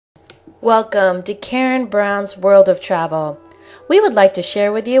Welcome to Karen Brown's World of Travel. We would like to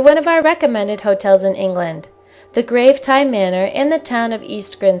share with you one of our recommended hotels in England, the Gravetye Manor in the town of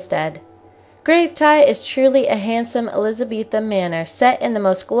East Grinstead. Gravetye is truly a handsome Elizabethan manor set in the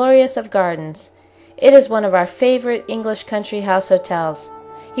most glorious of gardens. It is one of our favorite English country house hotels.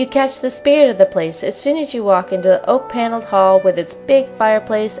 You catch the spirit of the place as soon as you walk into the oak-paneled hall with its big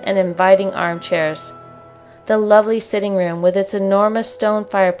fireplace and inviting armchairs. The lovely sitting room with its enormous stone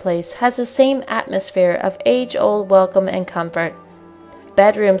fireplace has the same atmosphere of age-old welcome and comfort.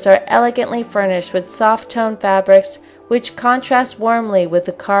 Bedrooms are elegantly furnished with soft-toned fabrics which contrast warmly with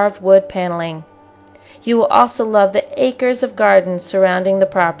the carved wood paneling. You will also love the acres of gardens surrounding the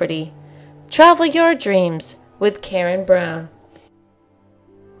property. Travel your dreams with Karen Brown.